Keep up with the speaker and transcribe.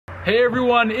Hey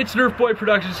everyone, it's Nerf Boy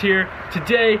Productions here.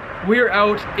 Today we're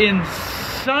out in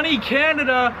sunny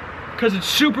Canada because it's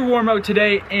super warm out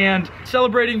today, and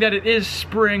celebrating that it is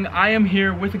spring, I am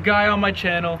here with a guy on my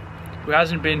channel who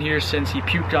hasn't been here since he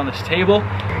puked on this table.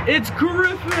 It's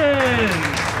Griffin!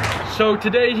 So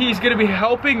today he's gonna be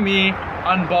helping me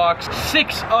unbox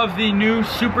 6 of the new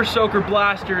Super Soaker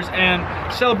Blasters,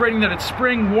 and celebrating that it's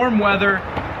spring, warm weather,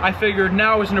 I figured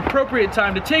now is an appropriate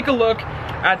time to take a look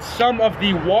at some of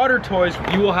the water toys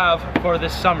you will have for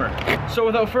this summer. So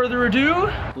without further ado,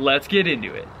 let's get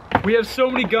into it. We have so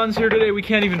many guns here today, we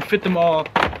can't even fit them all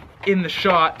in the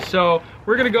shot, so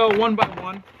we're gonna go one by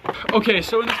one. Okay,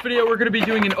 so in this video we're gonna be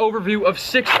doing an overview of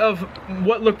 6 of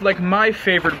what looked like my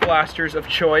favorite blasters of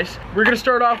choice. We're gonna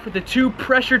start off with the 2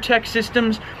 Pressure Tech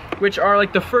systems, which are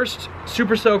like the first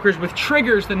Super Soakers with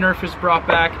triggers that Nerf has brought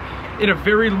back in a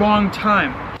very long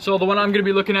time. So the one I'm gonna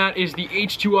be looking at is the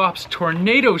H2 Ops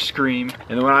Tornado Scream.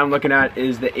 And the one I'm looking at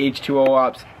is the H2O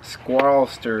Ops Squall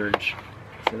Surge.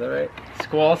 Is that right?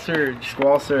 Squall Surge.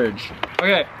 Squall Surge.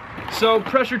 Okay, so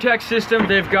Pressure Tech system,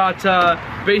 they've got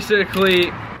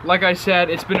basically, like I said,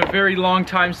 it's been a very long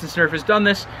time since Nerf has done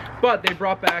this, but they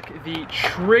brought back the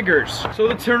triggers. So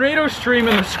the Tornado Stream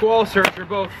and the Squall Surge are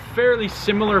both fairly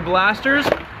similar blasters.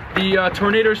 The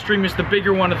Tornado Stream is the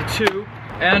bigger one of the two.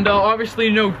 And obviously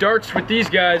no darts with these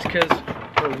guys because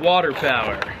they're water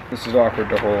power. This is awkward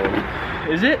to hold.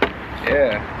 Is it?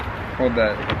 Yeah, hold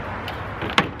that.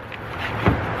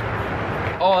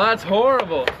 Oh, that's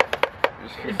horrible.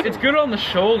 It's good on the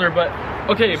shoulder, but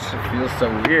okay. It feels so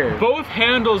weird. Both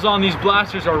handles on these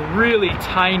blasters are really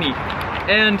tiny.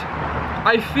 And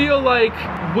I feel like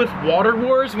with Water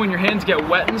Wars, when your hands get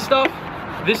wet and stuff,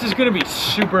 this is gonna be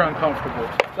super uncomfortable.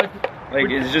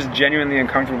 Like it's just genuinely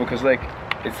uncomfortable because like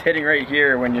it's hitting right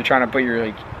here when you're trying to put your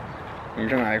when you're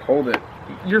trying to like hold it.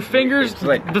 Your fingers,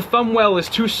 like the thumb well is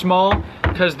too small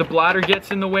because the bladder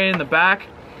gets in the way in the back,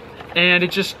 and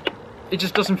it just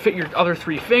doesn't fit your other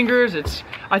 3 fingers.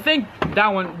 I think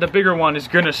that one, the bigger one, is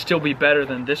gonna still be better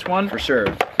than this one. For sure.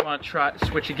 You wanna try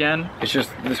switch again? It's just,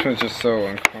 this one's just so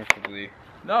uncomfortably.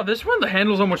 No, this one, the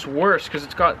handle's almost worse because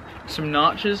it's got some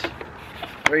notches.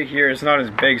 Right here, it's not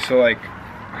as big, so like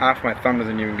half my thumb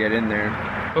doesn't even get in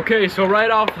there. Okay, so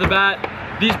right off the bat,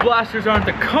 these blasters aren't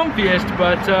the comfiest,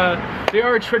 but they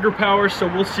are a trigger power, so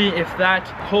we'll see if that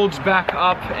holds back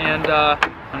up and, I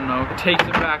don't know, takes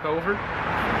it back over.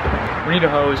 We need a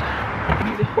hose.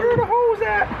 Where the hose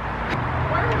at?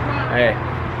 Hey,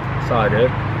 it's all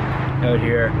good. Out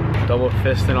here, double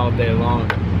fisting all day long.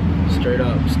 Straight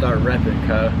up, start repping,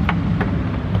 cuz.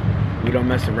 We don't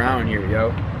mess around here,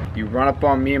 yo. You run up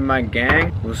on me and my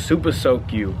gang, we'll super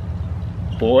soak you,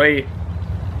 boy.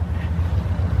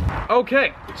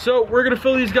 Okay, so we're gonna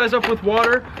fill these guys up with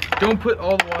water. Don't put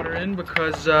all the water in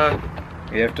because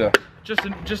you have to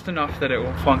just enough that it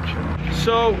will function.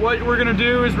 So what we're gonna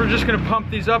do is we're just gonna pump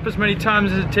these up as many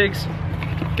times as it takes.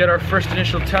 Get our first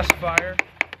initial test fire.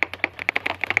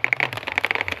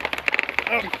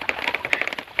 Oh.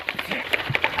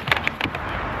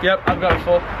 Yep, I've got it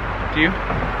full. Do you?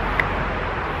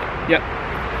 Yep.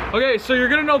 Okay, so you're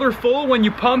gonna know they're full when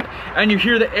you pump and you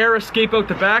hear the air escape out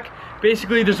the back.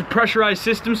 Basically, there's a pressurized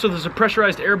system, so there's a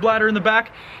pressurized air bladder in the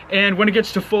back, and when it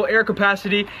gets to full air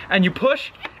capacity and you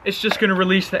push, it's just gonna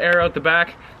release the air out the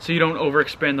back so you don't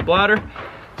overexpand the bladder.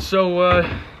 So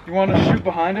you wanna shoot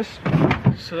behind us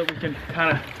so that we can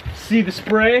kinda see the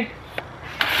spray.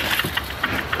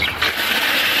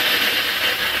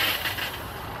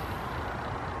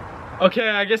 Okay,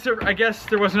 I guess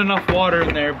there wasn't enough water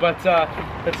in there, but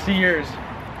let's see yours.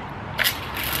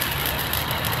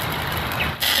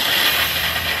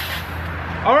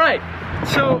 All right,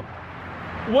 so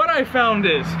what I found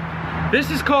is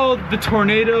this is called the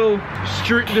Tornado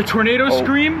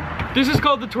Scream. This is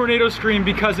called the Tornado Scream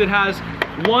because it has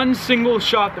one single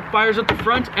shot that fires at the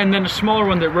front and then a smaller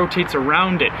one that rotates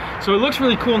around it. So it looks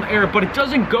really cool in the air, but it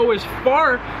doesn't go as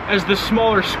far as the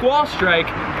smaller Squall Strike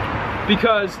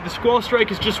because the Squall Strike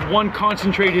is just one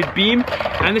concentrated beam,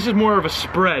 and this is more of a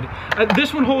spread.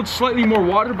 This one holds slightly more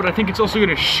water, but I think it's also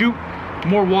gonna shoot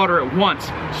more water at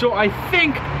once. So I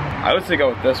would say go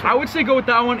with this one. I would say go with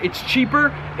that one. It's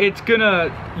cheaper. It's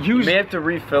gonna use. You may have to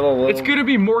refill a little. It's gonna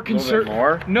be more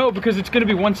conservative. No, because it's gonna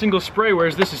be one single spray,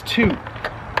 whereas this is 2.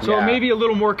 So yeah. Maybe a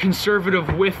little more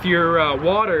conservative with your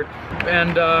water,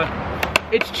 and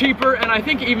it's cheaper. And I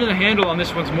think even the handle on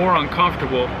this one's more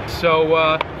uncomfortable.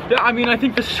 So Yeah, I mean, I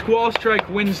think the Squall Strike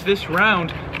wins this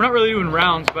round. We're not really doing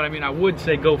rounds, but I mean, I would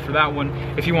say go for that one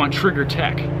if you want trigger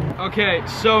tech. Okay,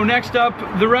 so next up,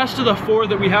 the rest of the 4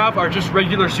 that we have are just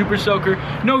regular Super Soaker,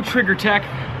 no trigger tech,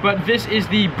 but this is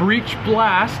the Breach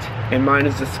Blast. And mine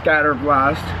is the Scatter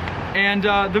Blast. And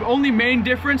the only main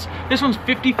difference, this one's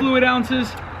 50 fluid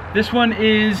ounces, this one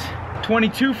is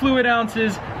 22 fluid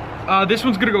ounces, this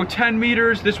one's gonna go 10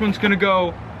 meters, this one's gonna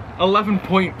go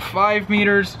 11.5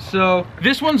 meters, so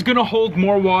this one's gonna hold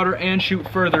more water and shoot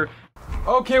further.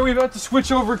 Okay, we've had to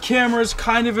switch over cameras,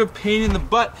 kind of a pain in the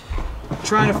butt,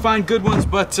 trying to find good ones,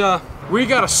 but we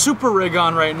got a super rig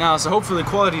on right now, so hopefully the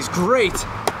quality's great.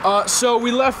 So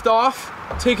we left off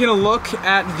taking a look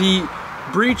at the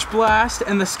Breach Blast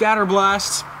and the Scatter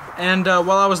Blast, and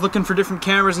while I was looking for different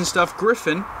cameras and stuff,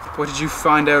 Griffin, what did you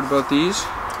find out about these?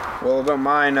 Well, about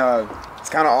mine, it's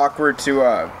kind of awkward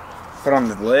to put on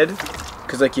the lid,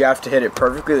 because like you have to hit it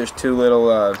perfectly. There's 2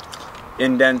 little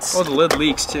indents. Oh, the lid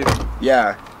leaks too.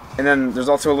 Yeah, and then there's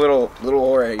also a little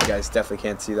hole right. You guys definitely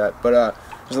can't see that, but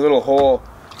there's a little hole,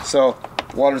 so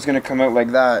water's gonna come out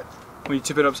like that. When you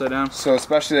tip it upside down. So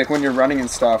especially like when you're running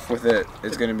and stuff with it,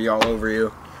 it's gonna be all over you,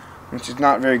 which is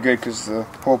not very good because the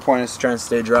whole point is to try and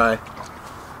stay dry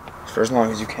for as long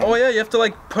as you can. Oh yeah, you have to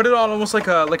like put it on almost like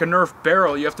a Nerf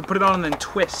barrel. You have to put it on and then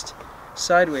twist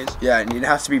sideways. Yeah, and it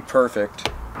has to be perfect.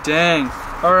 Dang.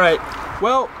 All right.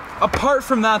 Well, apart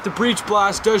from that, the Breach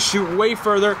Blast does shoot way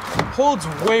further, holds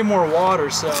way more water,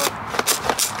 so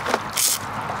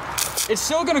it's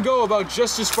still gonna go about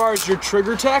just as far as your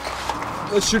trigger tech.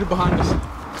 Let's shoot it behind us.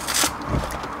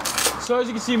 So as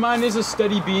you can see, mine is a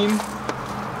steady beam.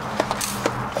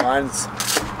 Mine's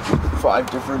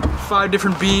 5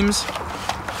 different beams.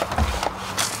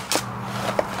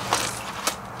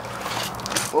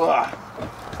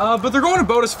 But they're going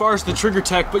about as far as the trigger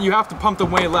tech, but you have to pump them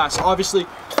way less. Obviously,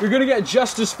 you're gonna get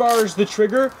just as far as the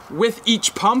trigger with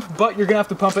each pump, but you're gonna have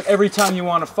to pump it every time you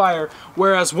want to fire.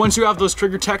 Whereas once you have those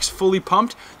trigger techs fully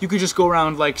pumped, you could just go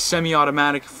around like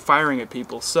semi-automatic firing at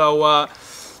people. So,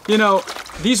 you know,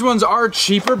 these ones are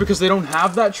cheaper because they don't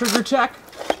have that trigger tech.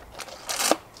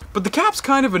 But the cap's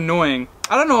kind of annoying.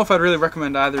 I don't know if I'd really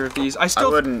recommend either of these. I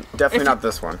wouldn't. Definitely not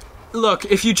this one. Look,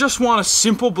 if you just want a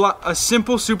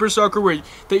simple Super Soaker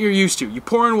that you're used to, you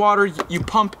pour in water, you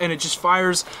pump, and it just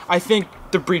fires, I think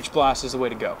the Breach Blast is the way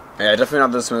to go. Yeah, definitely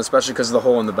not this one, especially because of the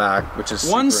hole in the back, which is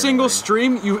one single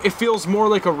stream. It feels more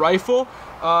like a rifle,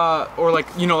 or like,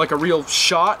 you know, like a real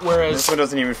shot. Whereas this one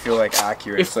doesn't even feel like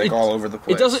accurate. It's like all over the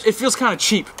place. It doesn't. It feels kind of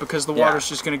cheap because the water's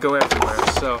just gonna go everywhere.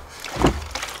 So,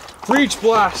 Breach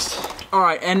Blast. All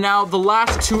right, and now the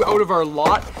last 2 out of our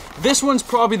lot. This one's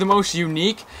probably the most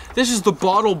unique. This is the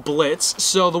Bottle Blitz.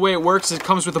 So the way it works is it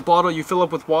comes with a bottle you fill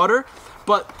up with water,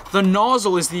 but the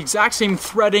nozzle is the exact same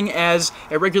threading as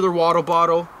a regular water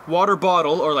bottle,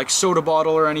 or like soda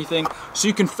bottle or anything. So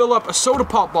you can fill up a soda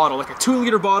pop bottle, like a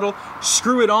 2-liter bottle,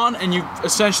 screw it on, and you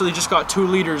essentially just got 2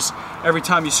 liters every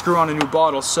time you screw on a new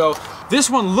bottle. So this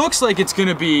one looks like it's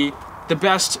gonna be the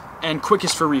best and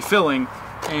quickest for refilling.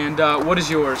 And what is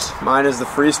yours? Mine is the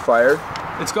Freeze Fire.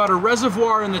 It's got a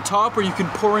reservoir in the top where you can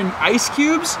pour in ice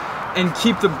cubes and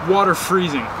keep the water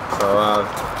freezing. So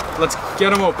let's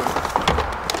get them open.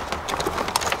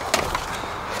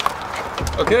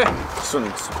 Okay. This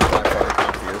one's by far the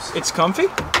comfiest. It's comfy?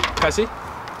 Can I see?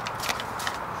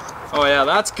 Oh yeah,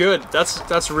 that's good.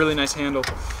 That's a really nice handle.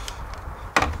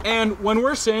 And when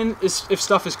we're saying if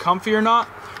stuff is comfy or not,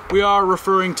 we are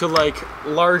referring to like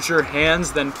larger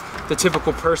hands than the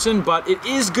typical person, but it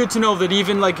is good to know that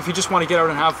even like if you just want to get out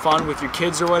and have fun with your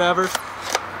kids or whatever,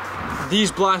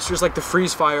 these blasters like the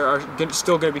Freeze Fire are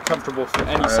still going to be comfortable for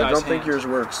any size hand. I don't think yours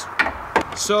works.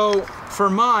 So for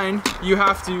mine, you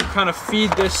have to kind of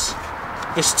feed this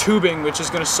tubing, which is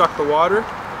going to suck the water.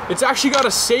 It's actually got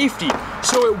a safety,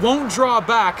 so it won't draw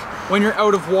back when you're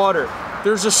out of water.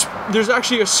 There's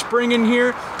actually a spring in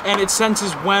here, and it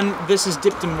senses when this is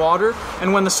dipped in water,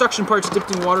 and when the suction part's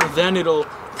dipped in water, then it'll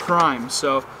prime.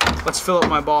 So let's fill up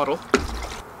my bottle.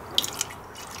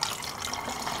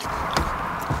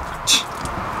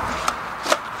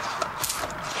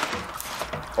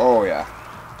 Oh yeah.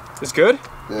 It's good?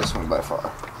 This one by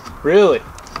far. Really?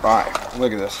 Alright,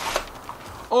 look at this.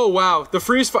 Oh wow, the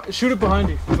Freeze Fire, shoot it behind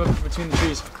you, between the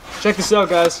trees. Check this out,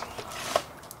 guys.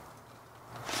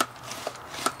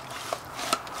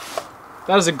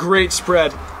 That is a great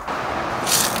spread.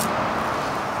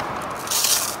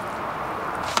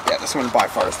 Yeah, this one by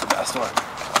far is the best one.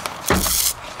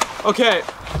 Okay,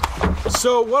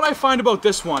 so what I find about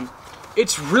this one,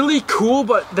 it's really cool,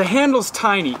 but the handle's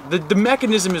tiny. The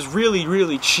mechanism is really,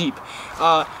 really cheap.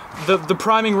 The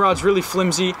priming rod's really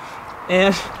flimsy,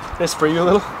 and They spray you a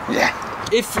little? Yeah.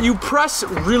 If you press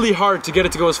really hard to get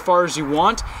it to go as far as you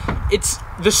want,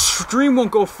 the stream won't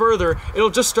go further.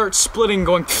 It'll just start splitting,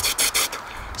 going.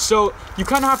 So you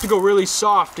kind of have to go really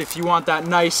soft if you want that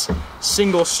nice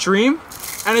single stream.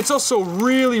 And it's also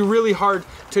really, really hard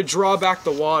to draw back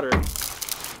the water.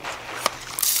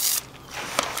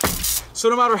 So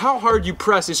no matter how hard you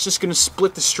press, it's just gonna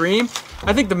split the stream.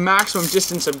 I think the maximum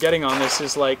distance I'm getting on this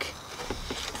is like,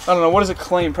 I don't know, what does it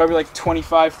claim? Probably like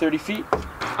 25, 30 feet.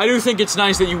 I do think it's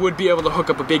nice that you would be able to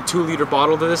hook up a big 2-liter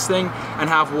bottle to this thing and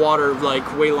have water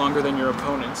like way longer than your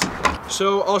opponent's.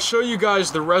 So I'll show you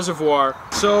guys the reservoir.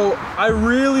 So I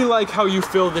really like how you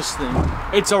fill this thing.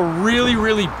 It's a really,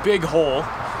 really big hole.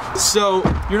 So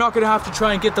you're not gonna have to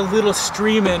try and get the little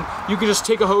stream in. You can just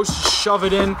take a hose, shove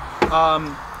it in,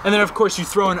 and then of course you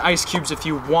throw in ice cubes if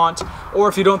you want, or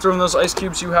if you don't throw in those ice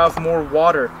cubes, you have more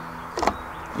water.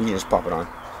 You can just pop it on.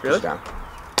 Really? Down.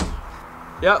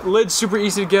 Yeah, lid's super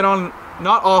easy to get on.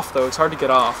 Not off though, it's hard to get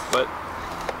off, but.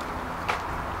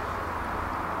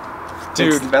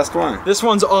 Dude, it's the best one. This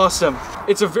one's awesome.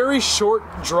 It's a very short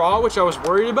draw, which I was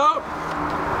worried about.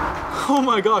 Oh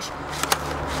my gosh.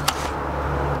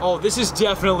 Oh, this is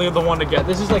definitely the one to get.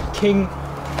 This is like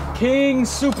King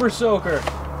Super Soaker.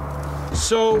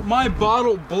 So my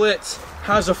bottle Blitz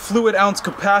has a fluid ounce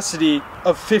capacity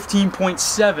of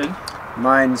 15.7.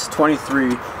 Mine's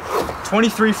 23.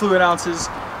 23 fluid ounces.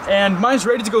 And mine's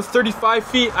rated to go 35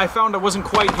 feet. I found I wasn't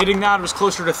quite hitting that. It was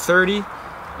closer to 30.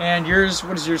 And yours,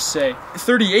 what does yours say?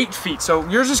 38 feet, so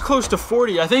yours is close to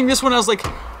 40. I think this one has like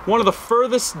one of the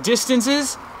furthest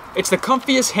distances. It's the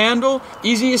comfiest handle,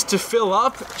 easiest to fill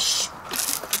up,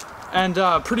 and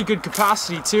pretty good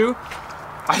capacity too.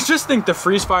 I just think the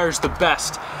freeze fire is the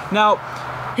best. Now,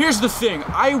 here's the thing.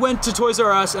 I went to Toys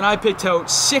R Us and I picked out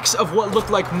 6 of what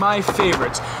looked like my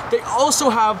favorites. They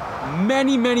also have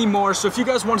many, many more, so if you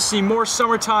guys want to see more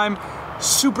summertime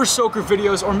Super Soaker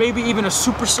videos, or maybe even a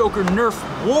Super Soaker Nerf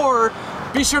war,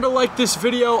 be sure to like this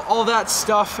video, all that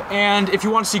stuff. And if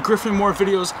you want to see Griffin more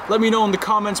videos, let me know in the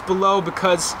comments below,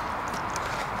 because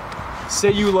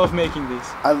say you love making these.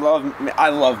 I love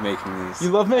making these.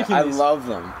 You love making these? I love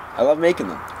them. I love making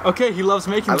them. Okay, he loves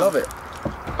making them. I love it.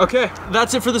 Okay,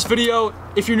 that's it for this video.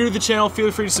 If you're new to the channel,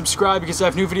 feel free to subscribe because I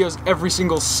have new videos every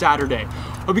single Saturday.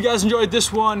 Hope you guys enjoyed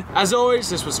this one. As always,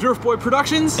 this was Nerf Boy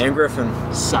Productions. And Griffin.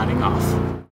 Signing off.